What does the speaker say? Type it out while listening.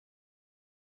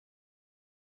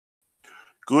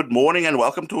Good morning and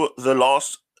welcome to the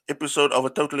last episode of a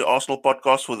Totally Arsenal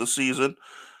podcast for the season.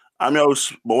 I'm your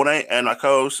host, Mornay, and my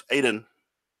co host, Aiden.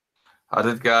 How's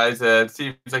it, guys? It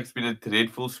seems like it's been a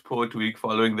dreadful sport week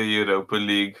following the Europa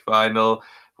League final.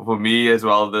 For me as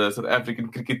well, the South African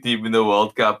cricket team in the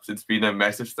World Cups, it's been a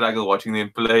massive struggle watching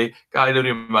them play. Kind of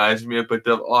reminds me a bit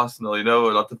of Arsenal, a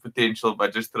lot of potential,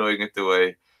 but just throwing it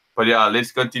away. But yeah,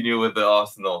 let's continue with the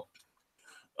Arsenal.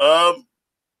 Um,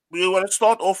 we want to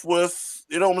start off with,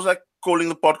 almost like calling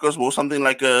the podcast more something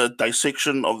like a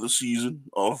dissection of the season,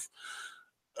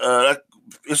 like,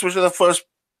 especially the first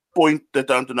point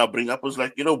that I'm to now bring up was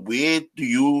like, Aiden,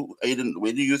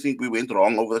 where do you think we went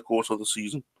wrong over the course of the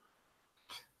season?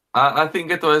 I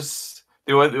think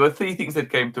there were three things that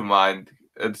came to mind.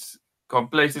 It's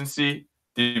complacency,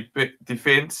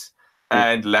 defense,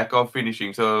 and lack of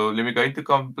finishing. So let me go into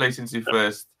complacency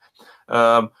first.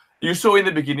 You saw in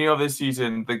the beginning of the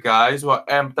season the guys were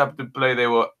amped up to play. They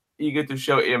were eager to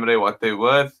show Emre what they're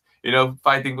worth.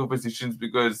 Fighting for positions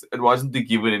because it wasn't the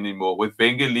given anymore. With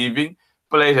Wenger leaving,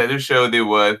 players had to show their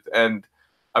worth. And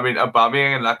I mean,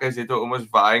 Aubameyang and Lacazette were almost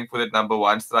vying for that number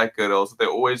one striker role. So they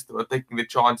always were taking the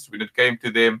chances when it came to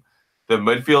them. The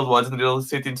midfield wasn't real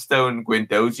set in stone.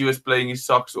 Guendouzi was playing his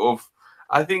socks off.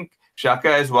 I think Xhaka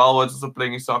as well was also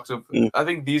playing his socks off. I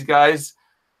think these guys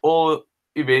all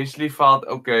eventually felt,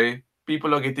 okay,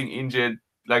 people are getting injured.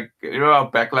 Like,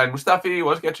 our backline, Mustafi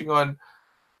was catching on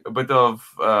a bit of,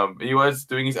 he was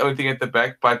doing his own thing at the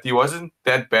back, but he wasn't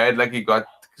that bad. Like, he got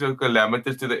so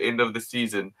calamitous to the end of the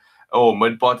season or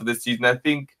mid part of the season. I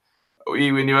think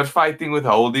when he was fighting with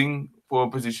Holding for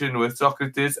a position with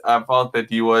Socrates, I felt that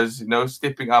he was,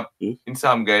 stepping up in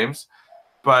some games.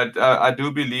 But I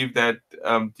do believe that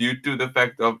due to the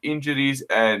fact of injuries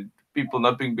and people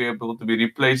not being able to be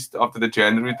replaced after the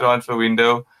January transfer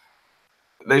window,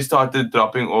 they started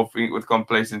dropping off with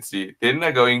complacency. Then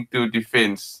they're going to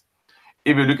defense.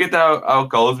 If you look at our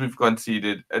goals we've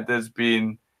conceded, it has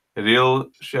been real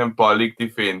shambolic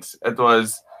defense.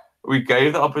 We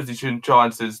gave the opposition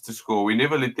chances to score. We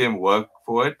never let them work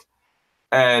for it.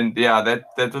 And yeah,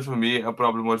 that was for me a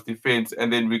problem was defense.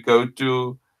 And then we go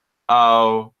to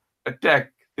our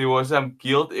attack. There was some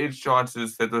gilt-edged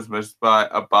chances that was missed by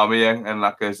Aubameyang and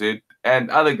Lacazette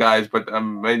and other guys, but I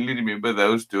mainly remember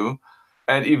those two.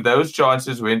 And if those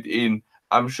chances went in,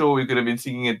 I'm sure we could have been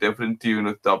singing a different tune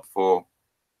with top four.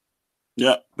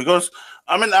 Yeah, because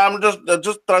I'm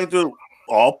just trying to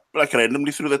hop like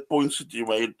randomly through that points that you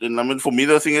made, and for me,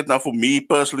 the thing that now for me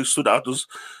personally stood out was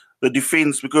the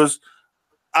defense because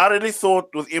I really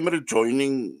thought with Emery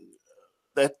joining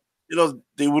that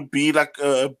there would be like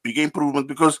a big improvement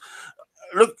because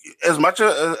look, as much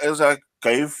as I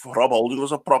gave Rob Holding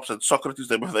also props at Socrates,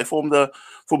 they formed a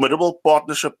formidable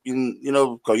partnership in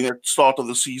going at the start of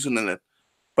the season and that.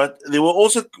 But there were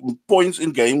also points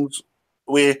in games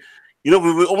where we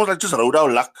were almost like just rode our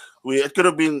luck. Where it could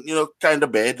have been kind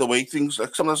of bad the way things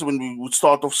like sometimes when we would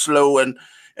start off slow and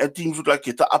teams would like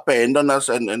get the upper hand on us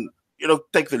and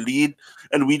take the lead,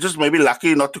 and we just maybe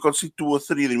lucky not to concede 2 or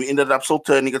 3. Then we ended up still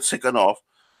turning it second half.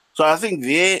 So I think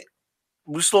there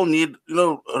we still need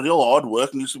real hard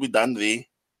work needs to be done there.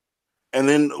 And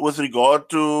then with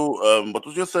regard to what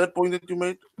was your third point that you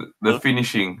made? The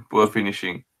finishing, poor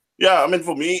finishing. Yeah,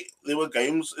 for me, there were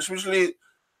games, especially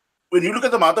when you look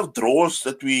at the amount of draws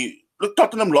that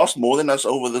Tottenham lost more than us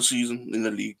over the season in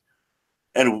the league,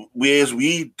 and whereas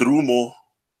we drew more.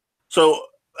 So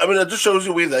it just shows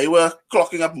you where they were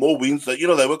clocking up more wins. That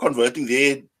they were converting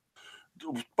their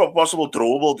possible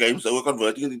drawable games. They were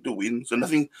converting it into wins, and I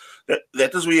think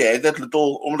that is where you had that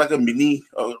little, almost like a mini.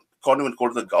 Can't even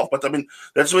call it a golf, but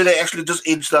that's where they actually just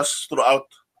edged us throughout.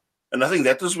 And I think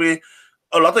that is where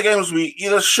a lot of games we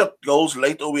either shipped goals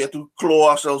late or we had to claw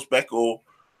ourselves back, or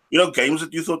games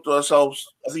that you thought to ourselves.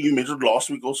 I think you mentioned last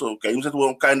week also games that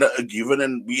were kind of a given,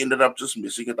 and we ended up just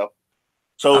messing it up.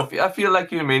 So I feel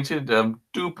like you mentioned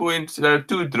 2 points, 2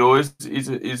 draws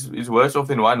is worse off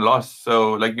than one loss.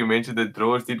 So like you mentioned, the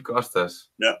draws did cost us.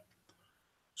 yeah.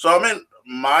 So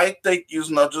my take is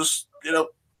not just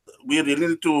we really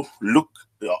need to look.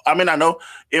 I know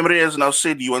Emery has now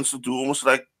said he wants to do almost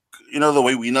like the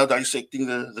way we're now dissecting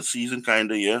the season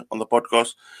kind of here on the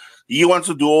podcast. He wants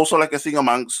to do also like a thing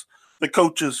amongst the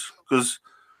coaches because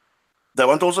they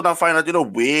want to also now find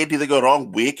out where did they go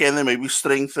wrong, where can they maybe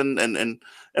strengthen, and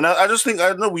I just think I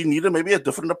don't know we need maybe a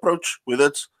different approach, whether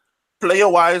it's player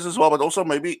wise as well, but also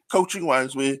maybe coaching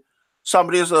wise, where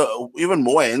somebody is even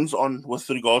more hands on with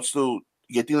regards to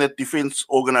getting that defense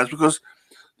organized because.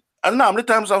 I don't know how many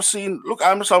times I've seen. Look,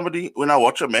 I'm somebody when I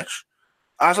watch a match,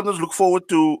 I sometimes look forward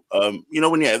to,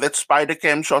 when you have that spider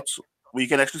cam shots where you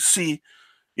can actually see,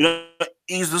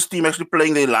 is this team actually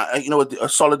playing their line, a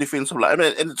solid defensive line? I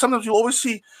mean, and sometimes you always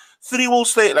see three will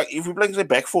stay, like if you're playing, say,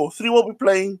 back four, three will be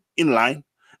playing in line.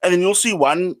 And then you'll see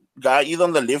one guy either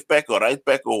on the left back or right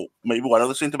back or maybe one of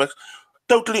the centre backs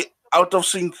totally out of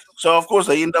sync. So, of course,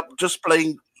 they end up just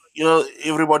playing,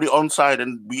 everybody on side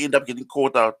and we end up getting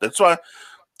caught out. That's why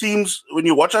teams, when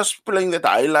you watch us playing that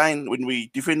high line, when we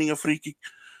defending a free kick,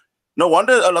 no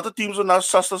wonder a lot of teams are now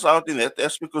sussed us out in that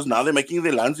aspect because now they're making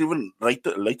their lines even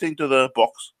later into the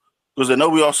box because they know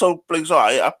we are so playing so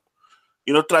high up,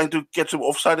 trying to catch them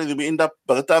offside, and then we end up,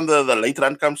 by the time the late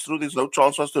run comes through, there's no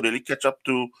chance for us to really catch up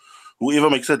to whoever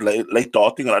makes that late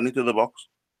darting run into the box.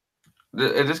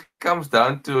 It just comes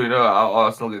down to, how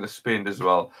Arsenal going to spend as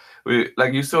well.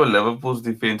 Like you saw Liverpool's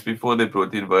defense before they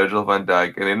brought in Virgil van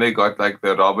Dijk, and then they got like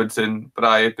the Robertson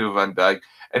prior to Van Dijk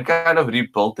and kind of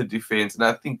rebuilt the defense. And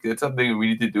I think that's something we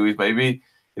need to do is maybe,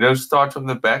 start from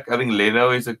the back. I think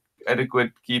Leno is an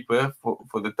adequate keeper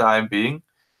for the time being.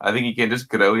 I think he can just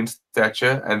grow in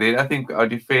stature. And then I think our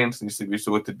defense needs to be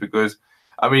sorted because,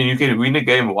 I mean, you can win a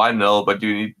game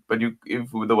 1-0,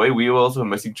 if the way we were also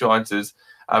missing chances,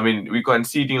 I mean, we're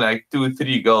conceding like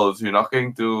 2-3 goals. You're not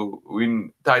going to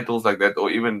win titles like that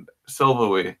or even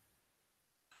silverware.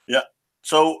 Yeah.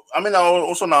 So, I mean, I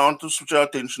also now want to switch our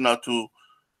attention now to,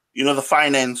 the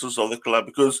finances of the club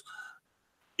because,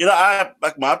 I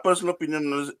like my personal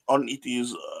opinion on it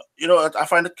is, I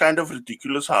find it kind of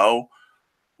ridiculous how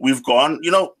we've gone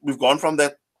from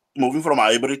that, moving from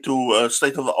Highbury to a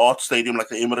state-of-the-art stadium like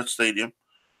the Emirates Stadium.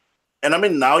 And I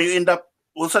mean, now you end up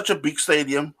with such a big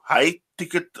stadium, high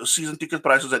season ticket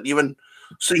prices, and even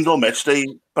single match day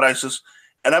prices.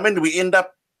 And I mean, we end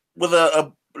up with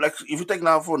like if you take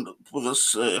now for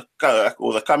this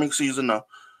or the coming season now,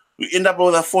 we end up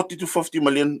with a 40 to 50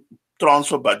 million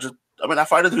transfer budget. I mean, I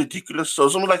find it ridiculous. So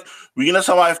it's almost like we're gonna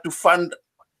somehow have to fund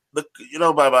the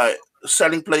by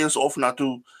selling players off now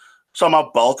to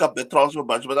somehow bulk up the transfer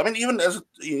budget. But I mean, even as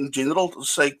in general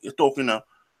sake, talking now,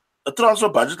 a transfer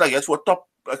budget like that for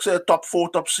a top 4,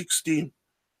 top 6 team,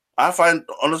 I find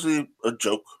honestly a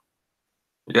joke.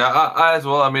 Yeah, I as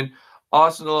well. I mean,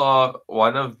 Arsenal are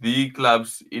one of the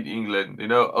clubs in England,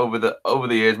 over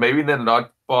the years. Maybe they're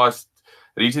not past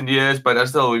recent years, but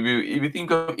still, if you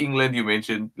think of England, you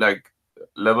mentioned like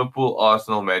Liverpool,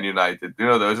 Arsenal, Man United.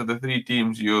 Those are the three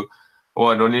teams who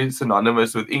are not only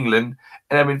synonymous with England.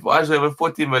 And I mean, for us, we have a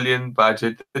 40 million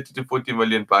budget, 30 to 40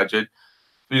 million budget.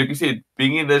 Like you said,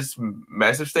 being in this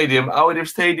massive stadium, I would have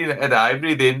stayed at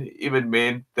Highbury then even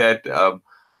meant that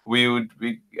we would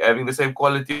be having the same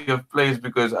quality of players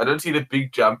because I don't see the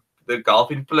big jump, the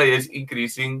gulf in players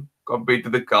increasing compared to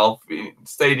the gulf in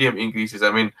stadium increases.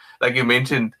 I mean, like you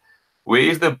mentioned, where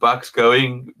is the bucks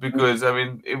going? Because, I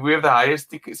mean, if we have the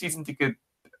highest season ticket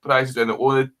prices and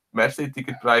all the match day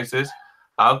ticket prices,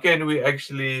 how can we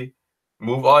actually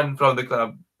move on from the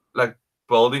club, like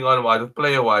building on what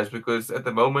player-wise? Because at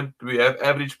the moment, we have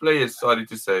average players, sorry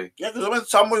to say. Yeah, because I mean,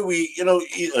 somewhere we,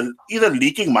 either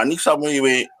leaking money somewhere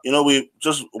where, we're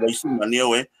just wasting money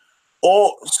away,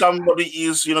 or somebody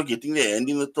is, getting their hand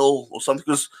in the till or something.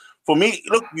 Because for me,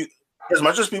 look, as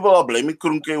much as people are blaming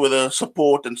Kroenke with the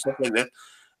support and stuff like that,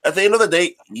 at the end of the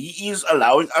day, he is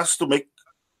allowing us to make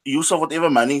use of whatever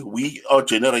money we are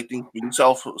generating, being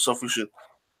self-sufficient.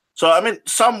 So, I mean,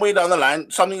 somewhere down the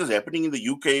line, something is happening in the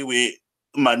UK where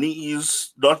money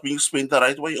is not being spent the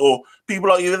right way, or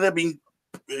people are either being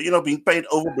paid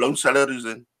overblown salaries.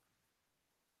 Then,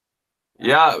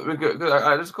 yeah, because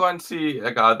I just can't see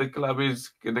like how the club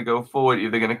is going to go forward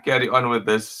if they're going to carry on with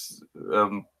this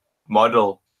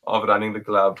model of running the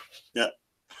club. Yeah.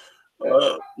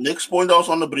 Next point I was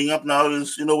want to bring up now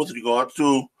is, with regard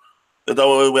to that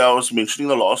where I was mentioning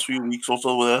the last few weeks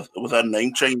also with our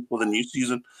name change for the new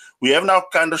season. We have now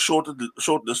kind of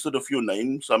shortlisted a few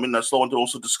names. I mean, I still want to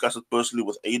also discuss it personally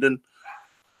with Aiden,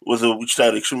 with which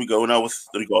direction we go now with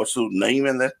regards to name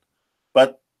and that.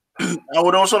 But I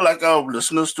would also like our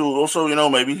listeners to also,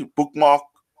 maybe bookmark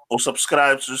or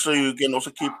subscribe just so you can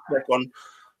also keep track on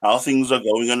how things are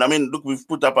going. And I mean, look, we've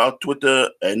put up our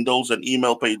Twitter handles and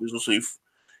email pages also if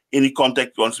any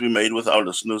contact wants to be made with our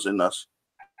listeners and us.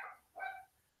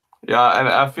 Yeah, and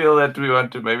I feel that we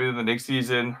want to maybe in the next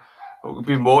season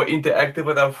be more interactive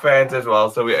with our fans as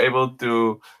well. So we're able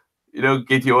to,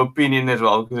 get your opinion as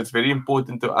well, because it's very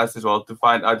important to us as well to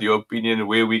find out your opinion,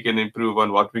 where we can improve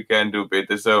on, what we can do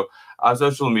better. So our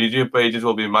social media pages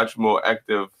will be much more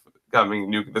active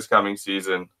this coming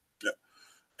season. Yeah.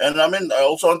 And I mean, I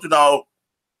also want to now,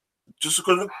 just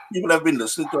because people have been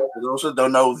listening to us, they also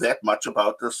don't know that much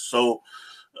about us. So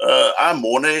I'm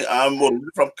Morne. I'm originally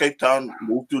from Cape Town,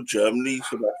 moved to Germany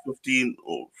so about 15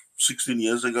 or 16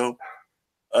 years ago.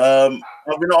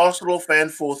 I've been an Arsenal fan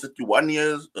for 31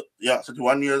 years.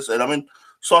 31 years. And I mean,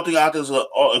 starting out as a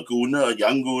gooner, a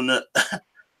young gooner,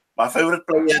 my favorite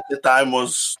player at the time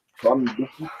was John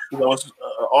Lukic. I was an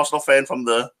Arsenal fan from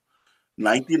the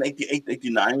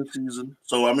 1988-89 season.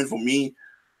 So, I mean, for me,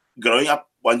 growing up,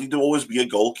 wanting to always be a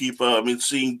goalkeeper, I mean,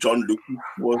 seeing John Lukic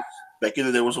was, back in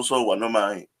the day, was also one of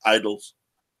my idols.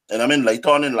 And I mean, later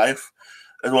on in life,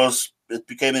 it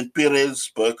became in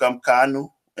Perez, Bergkamp, Kanu.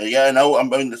 And yeah, I know, I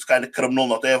mean, it's kind of criminal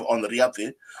not to have Henry up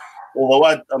there. Although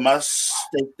I must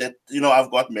state that, I've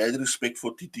got mad respect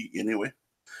for Titi anyway.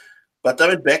 But I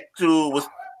mean, back to with,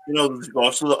 with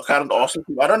regards to the current Arsenal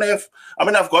team,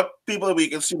 I've got people that we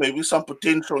can see maybe some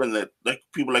potential in that, like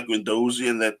people like Guendouzi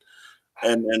and that.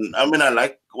 And I mean, I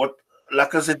like what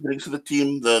Lacazette brings to the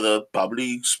team, the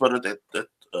bubbly spirit that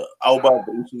Auba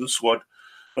brings to the squad.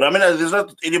 But I mean, there's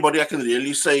not anybody I can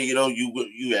really say, you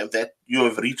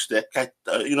have reached that, say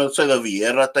the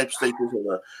Vieira type status or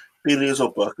the Perez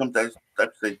or Bergkamp type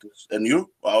status. And you,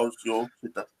 how's your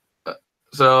setup?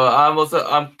 So I'm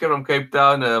from Cape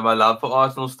Town. My love for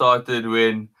Arsenal started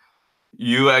when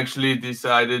you actually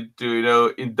decided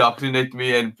to indoctrinate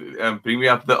me and bring me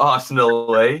up the Arsenal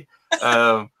way.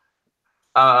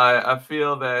 I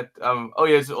feel that oh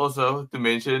yes, also to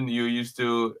mention, you used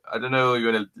to, I don't know, you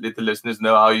want to let the listeners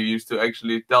know how you used to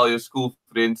actually tell your school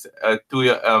friends, a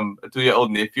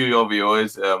 2-year-old nephew of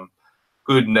yours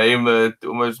could name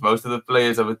almost most of the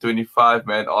players of a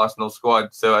 25-man Arsenal squad.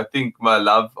 So I think my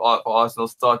love for Arsenal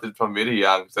started from very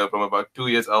young, so from about 2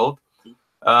 years old.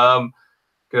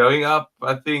 Growing up,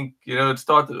 I think it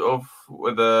started off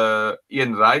with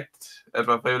Ian Wright as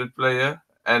my favorite player,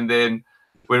 and then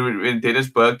when Dennis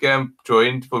Bergkamp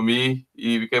joined for me,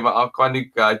 he became an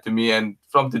iconic guy to me. And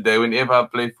from today, whenever I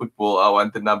play football, I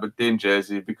want the number 10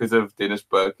 jersey because of Dennis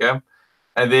Bergkamp.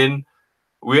 And then,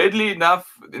 weirdly enough,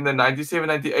 in the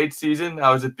 97-98 season,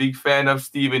 I was a big fan of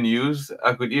Steven Hughes.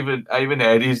 I even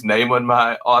had his name on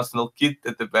my Arsenal kit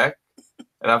at the back.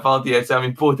 And I felt he had some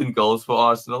important goals for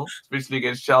Arsenal, especially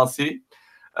against Chelsea.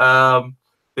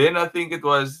 Then I think it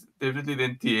was definitely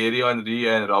then Thierry Henry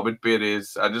and Robert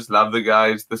Perez. I just love the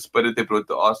guys, the spirit they brought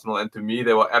to Arsenal, and to me,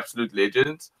 they were absolute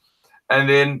legends. And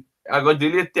then I got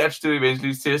really attached to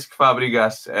eventually Cesc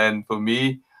Fabregas, and for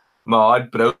me, my heart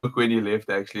broke when he left,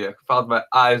 actually. I felt my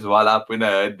eyes well up when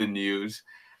I heard the news.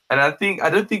 And I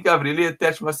don't think I've really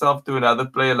attached myself to another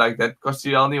player like that.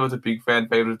 Koscielny was a big fan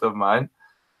favorite of mine.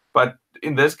 But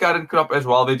in this current crop as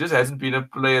well, there just hasn't been a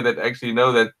player that actually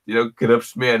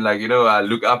grips me and I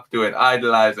look up to and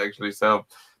idolize actually. So,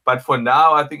 but for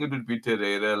now, I think it would be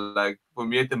Torreira. Like for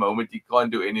me at the moment, he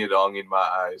can't do any wrong in my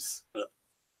eyes.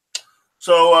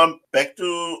 So back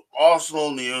to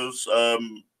Arsenal news.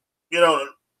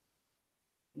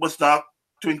 With now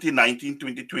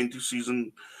 2019-2020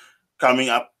 season coming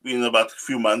up in about a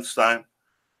few months' time,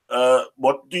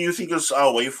 what do you think is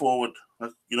our way forward?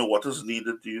 What is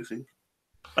needed, do you think?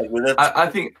 I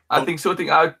think sorting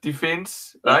out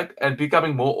defense, right, and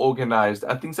becoming more organized.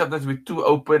 I think sometimes we're too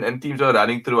open and teams are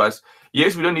running through us.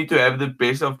 Yes, we don't need to have the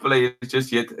best of players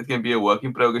just yet. It can be a work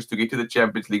in progress to get to the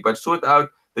Champions League, but sort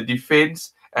out the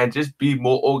defense and just be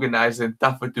more organized and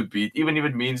tougher to beat, even if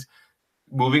it means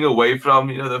moving away from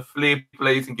the flair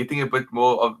plays and getting a bit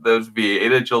more of those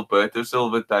Vieira, Gilberto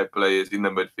Silva type players in the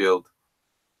midfield.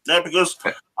 Yeah, because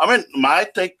I mean, my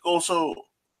take also,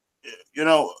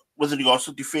 with regards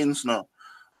to defense now.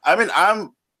 I mean,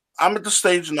 I'm at the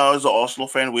stage now as an Arsenal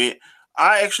fan where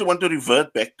I actually want to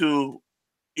revert back to,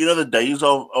 the days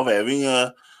of having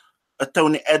a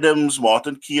Tony Adams,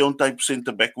 Martin Keown type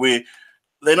centre back where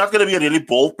they're not going to be really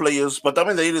ball players, but I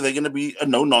mean they're going to be a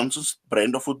no nonsense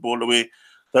brand of footballer where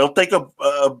they'll take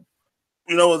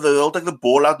they'll take the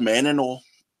ball out man and all,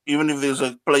 even if there's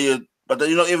a player. But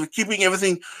keeping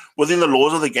everything within the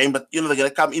laws of the game, but they're going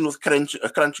to come in with crunching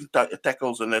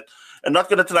tackles and that, and not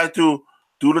going to try to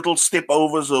do little step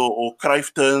overs or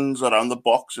Cruyff turns around the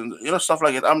box and stuff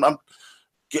like that. I'm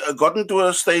gotten to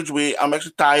a stage where I'm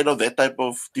actually tired of that type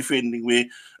of defending, where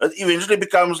it eventually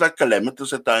becomes like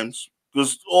calamitous at times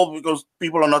because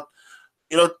people are not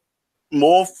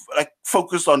more like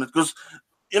focused on it. Because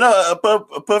a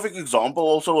perfect example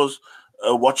also was.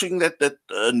 Watching that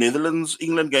Netherlands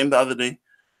England game the other day,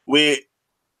 where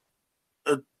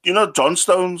John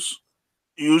Stones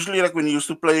usually, like when he used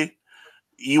to play,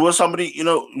 he was somebody he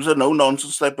was a no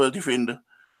nonsense type of defender,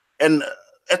 and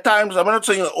at times I'm not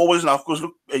saying always now. Of course,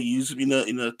 look, he's been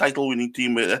in a title winning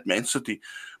team at Man City,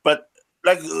 but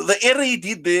like the error he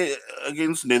did there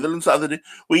against Netherlands the other day,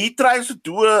 where he tries to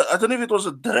do I don't know if it was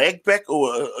a drag back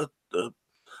or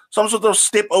some sort of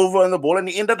step over on the ball, and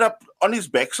he ended up on his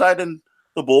backside and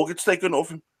the ball gets taken off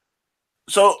him.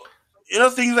 So,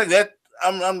 things like that.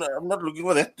 I'm not looking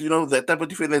for that. That type of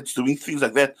defender that's doing things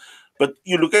like that. But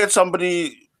you look at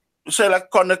somebody, say like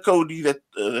Connor Cody, that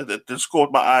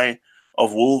scored my eye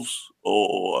of Wolves,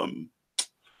 or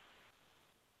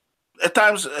at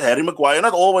times Harry Maguire.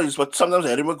 Not always, but sometimes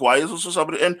Harry Maguire is also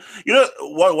somebody. And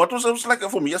what was like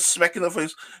for me a smack in the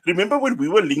face. Remember when we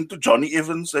were linked to Johnny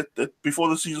Evans that before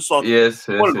the season started? Yes,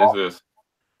 yes, yes, yes.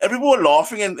 And people were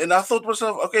laughing, and I thought to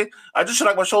myself, okay, I just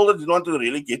shrugged my shoulders, didn't want to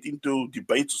really get into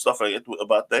debates and stuff like that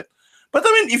about that. But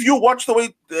I mean, if you watch the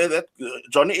way that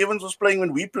Johnny Evans was playing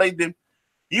when we played them,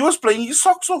 he was playing his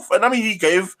socks off. And I mean, he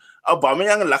gave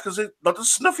Aubameyang and Lacazette not a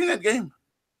sniff in that game.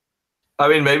 I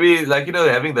mean, maybe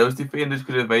having those defenders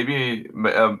could have maybe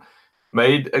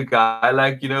made a guy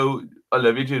like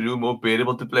Olivier Giroud more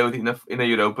bearable to play with in a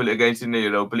Europa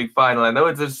League final. I know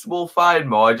it's a small fine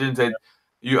margins that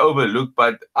you overlook,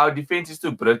 but our defense is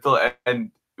too brittle,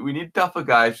 and we need tougher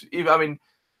guys.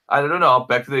 I don't know,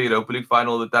 back to the Europa League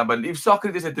final all the time, but if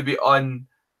Socrates had to be on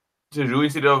Giroud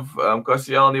instead of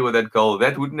Koscielny with that goal,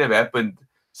 that wouldn't have happened.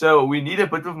 So we need a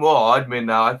bit of more hard men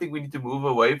now. I think we need to move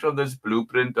away from this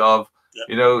blueprint of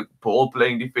ball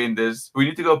playing defenders. We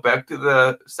need to go back to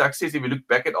the success. If we look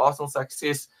back at Arsenal's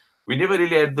success, we never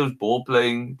really had those ball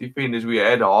playing defenders. We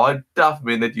had hard, tough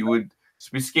men that you would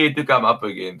be scared to come up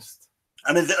against.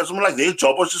 I mean, it's more like their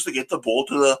job was just to get the ball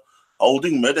to the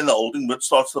holding mid, and the holding mid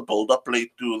starts to build up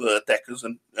play to the attackers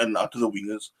and out to the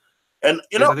wingers. And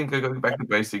I think we're going back to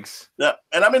basics. Yeah,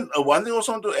 and I mean, one thing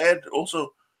also I want to add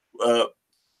also,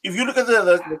 if you look at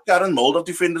the current mold of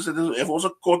defenders that have also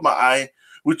caught my eye,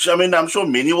 which I mean, I'm sure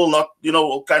many will not,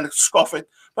 kind of scoff at.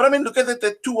 But I mean, look at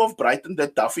the two of Brighton,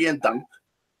 that Duffy and Dunk.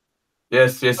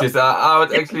 Yes. I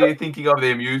was actually thinking of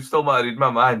them. You stole read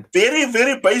my mind. Very,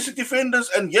 very basic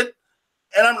defenders, and yet,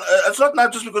 and it's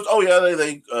not just because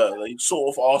they saw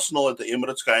off Arsenal at the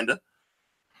Emirates kinda.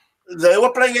 They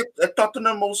were playing at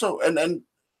Tottenham also, and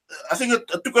I think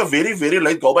it took a very, very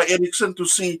late goal by Eriksen to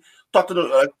see Tottenham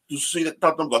that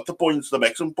Tottenham got the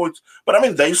maximum points. But I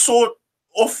mean, they saw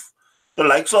off the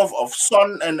likes of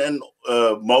Son and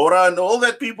Moura and all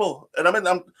that people. And I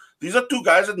mean, these are two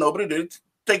guys that nobody did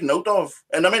take note of.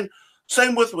 And I mean,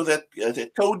 same with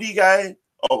that Cody guy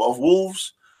of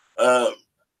Wolves.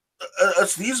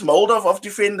 It's these mold of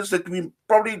defenders that we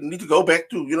probably need to go back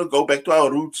to. Go back to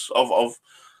our roots of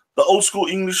the old school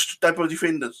English type of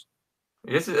defenders.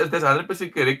 Yes, that's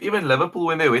 100% correct. Even Liverpool,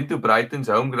 when they went to Brighton's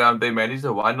home ground, they managed a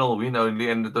 1-0 win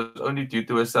only, and it was only due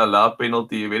to a Salah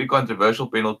penalty, a very controversial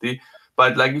penalty.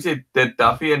 But like you said, that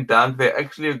Duffy and Dunk, they're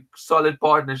actually a solid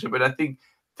partnership, and I think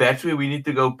that's where we need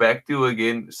to go back to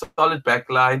again. Solid back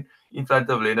line in front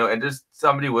of Leno, and just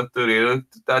somebody with Torreira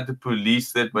to start to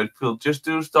police that midfield, just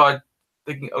to start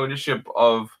taking ownership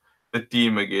of the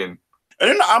team again. And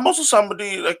then I'm also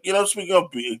somebody, speaking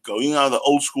of going out the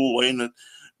old school way,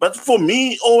 but for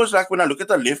me, always like when I look at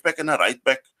the left back and the right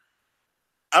back,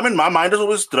 I mean, my mind is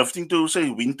always drifting to, say,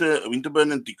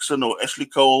 Winterburn and Dixon, or Ashley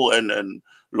Cole and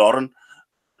Lauren.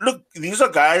 Look, these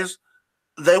are guys,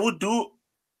 they would do,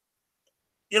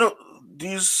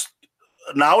 these,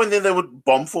 now and then they would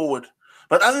bomb forward.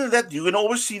 But other than that, you can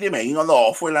always see them hanging on the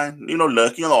halfway line,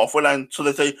 lurking on the halfway line, so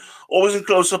that they always in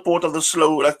close support of the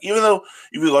slow. Like, even though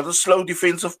if you've got a slow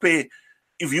defensive pair,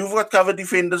 if you've got covered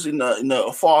defenders in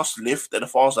a fast left and a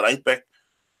fast right back,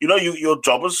 your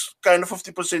job is kind of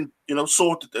 50%,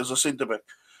 sorted as a centre back.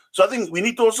 So I think we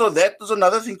need to also, that is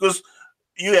another thing, because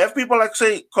you have people like,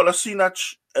 say,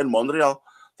 Kolasinac and Monreal,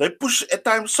 they push at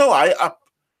times so high up.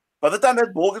 By the time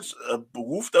that ball gets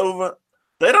moved over,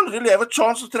 they don't really have a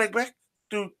chance to track back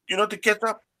to catch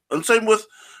up. And same with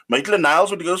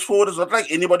Maitland-Niles when he goes forward. It's not like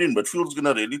anybody in midfield is going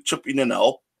to really chip in and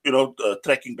help,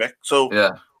 tracking back. So yeah,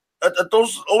 it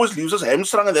always leaves us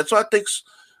hamstrung, and that's why it takes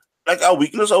like our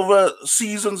weakness over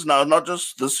seasons now, not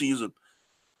just this season.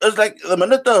 It's like the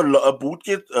minute a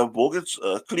ball gets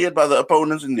cleared by the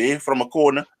opponents in there from a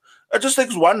corner, it just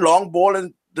takes one long ball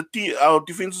and our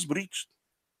defense is breached.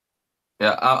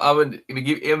 Yeah, I would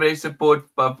give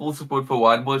Emre full support for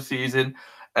one more season.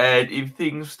 And if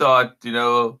things start,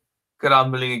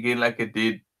 crumbling again like it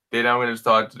did, then I'm going to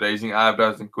start raising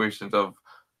eyebrows and questions of,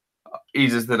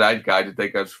 is this the right guy to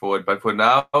take us forward? But for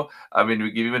now, I mean,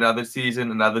 we give him another season,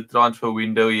 another transfer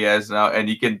window he has now, and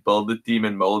he can build the team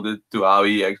and mold it to how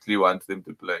he actually wants them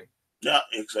to play. Yeah,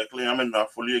 exactly. I mean, I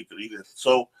fully agree.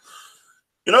 So,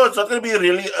 it's not going to be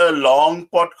really a long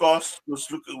podcast.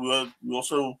 We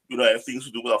also, have things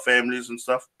to do with our families and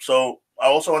stuff. So I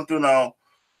also want to now,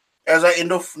 as I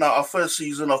end off now our first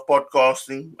season of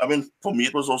podcasting, I mean, for me,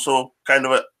 it was also kind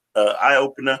of an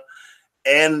eye-opener.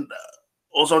 And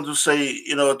also want to say,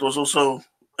 it was also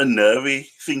a nervy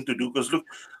thing to do. Because look,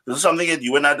 this is something that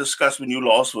you and I discussed when you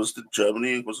last visited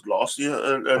Germany. It was last year.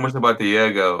 Almost about a year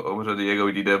ago. Almost a year ago,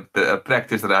 we did a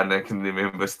practice run. I can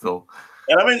remember still.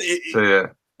 And I mean, So yeah.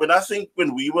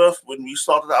 when we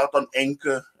started out on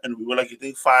Anchor and we were like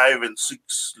getting 5 and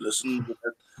 6 listens,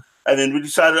 and then we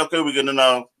decided, okay, we're gonna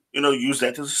now use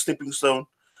that as a stepping stone.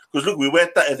 Because look, we were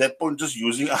at that point just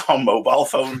using our mobile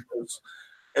phones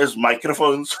as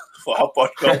microphones for our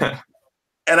podcast.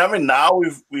 And I mean, now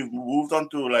we've moved on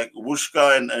to like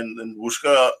Whooshkaa and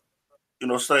Whooshkaa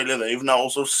in Australia. They've now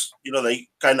also they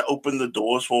kind of opened the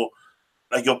doors for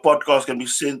like your podcast can be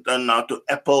sent and now to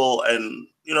Apple and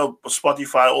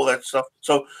Spotify, all that stuff.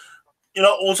 So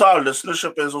also our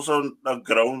listenership has also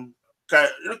grown.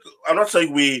 I'm not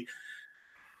saying we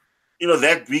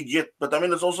that big yet, but I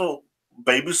mean it's also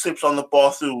baby steps on the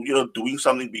path to doing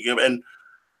something bigger. And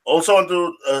also want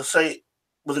to say,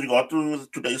 with regard to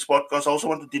today's podcast, I also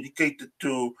want to dedicate it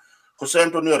to Jose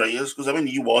Antonio Reyes, because I mean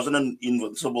he wasn't an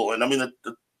invincible, and I mean it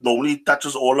normally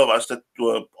touches all of us that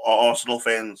are Arsenal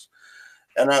fans.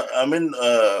 And I mean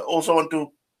also want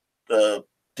to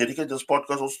dedicate this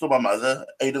podcast also to my mother,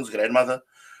 Aiden's grandmother,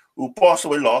 who passed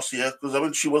away last year, because I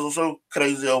mean she was also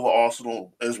crazy over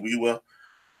Arsenal as we were.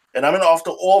 And I mean,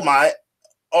 after all my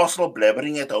Arsenal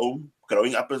blabbering at home,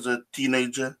 growing up as a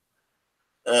teenager,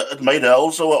 it made her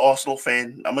also an Arsenal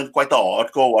fan. I mean, quite a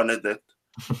hardcore one at that.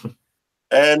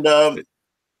 And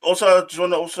also, I just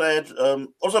want to also add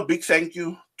also a big thank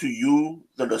you to you,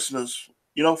 the listeners,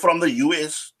 from the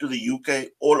US to the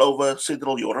UK, all over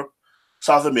Central Europe,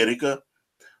 South America,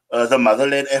 the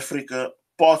motherland, Africa,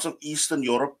 parts of Eastern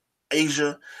Europe,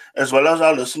 Asia, as well as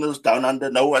our listeners down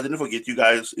under. No, I didn't forget you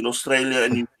guys in Australia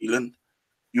and New Zealand.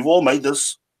 You've all made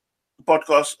this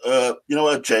podcast, a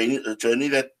journey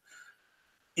that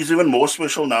is even more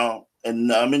special now.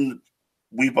 And I mean,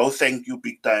 we both thank you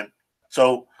big time.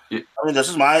 So, yeah. I mean,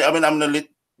 I'm going to let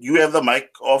you have the mic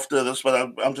after this,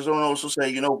 but I'm just going to also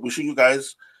say, wishing you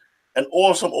guys an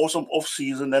awesome off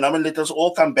season. And I mean, let us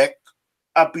all come back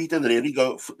upbeat and ready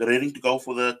to go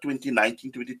for the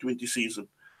 2019-2020 season.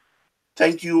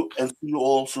 Thank you, and see you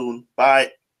all soon.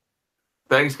 Bye.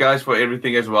 Thanks, guys, for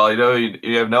everything as well.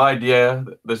 You have no idea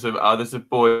the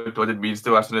support, what it means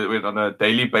to us on a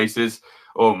daily basis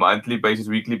or monthly basis,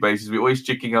 weekly basis. We're always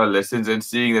checking our listens and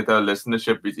seeing that our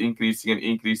listenership is increasing and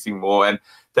increasing more. And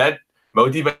that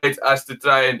motivates us to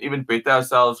try and even better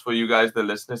ourselves for you guys, the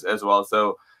listeners, as well.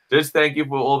 So just thank you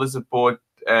for all the support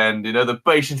and, the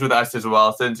patience with us as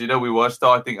well. Since, we were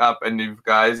starting up, and you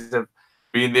guys have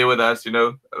been there with us,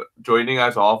 joining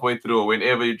us halfway through or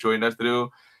whenever you join us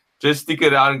through. Just stick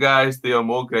around, guys. There are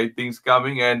more great things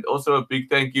coming. And also a big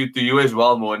thank you to you as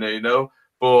well, Mona,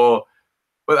 for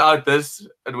without this,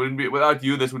 without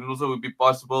you, this would also be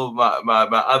possible. My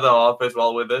other half as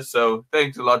well with us. So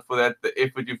thanks a lot for that, the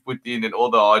effort you've put in and all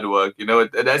the hard work.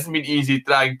 It hasn't been easy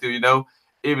trying to,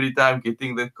 every time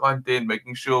getting the content,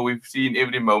 making sure we've seen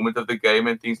every moment of the game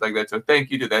and things like that. So thank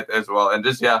you to that as well. And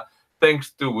just,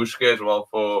 thanks to Whooshkaa as well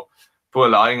for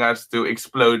allowing us to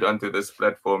explode onto this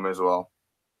platform as well.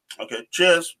 Okay,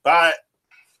 cheers. Bye.